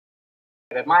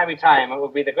That my retirement will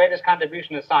be the greatest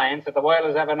contribution to science that the world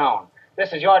has ever known.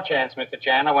 This is your chance, Mr.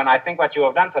 Chandler, when I think what you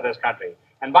have done for this country.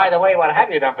 And by the way, what have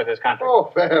you done for this country?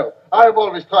 Oh, well, I've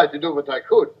always tried to do what I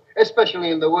could, especially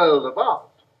in the world of art.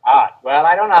 Art. Well,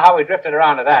 I don't know how we drifted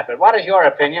around to that, but what is your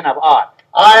opinion of art?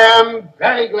 I am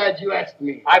very glad you asked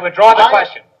me. I withdraw the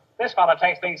question. This fellow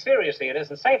takes things seriously. It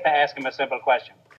isn't safe to ask him a simple question.